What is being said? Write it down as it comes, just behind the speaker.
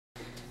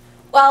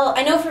Well,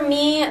 I know for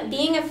me,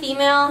 being a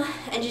female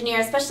engineer,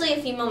 especially a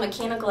female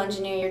mechanical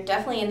engineer, you're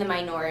definitely in the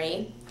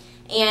minority.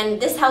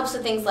 And this helps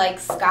with things like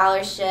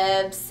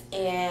scholarships,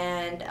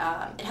 and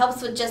it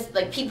helps with just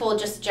like people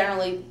just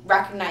generally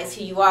recognize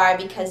who you are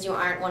because you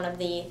aren't one of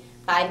the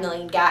 5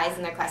 million guys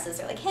in their classes.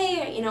 They're like,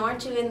 hey,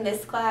 aren't you in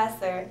this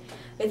class or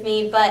with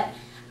me? But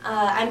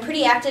I'm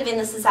pretty active in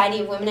the Society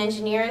of Women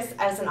Engineers.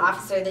 I was an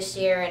officer this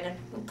year and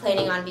I'm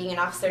planning on being an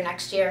officer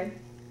next year.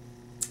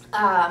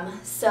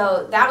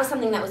 So that was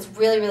something that was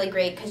really, really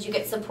great because you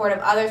get support of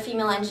other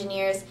female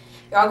engineers.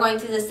 You're all going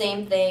through the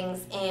same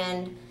things,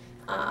 and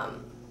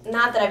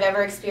not that I've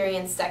ever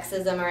experienced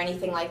sexism or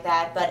anything like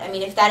that, but I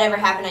mean, if that ever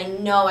happened, I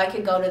know I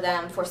could go to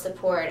them for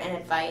support and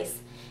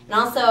advice. And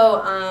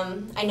also,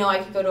 I know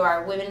I could go to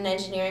our Women in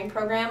Engineering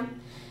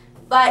program.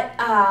 But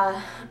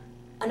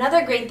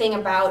another great thing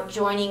about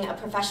joining a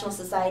professional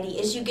society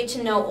is you get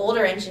to know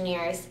older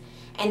engineers,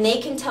 and they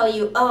can tell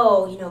you,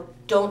 oh,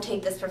 don't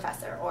take this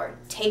professor, or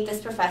take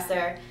this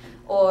professor,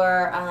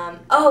 or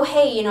oh,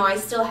 hey, I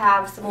still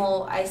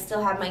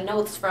have my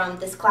notes from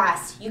this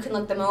class. You can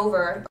look them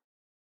over.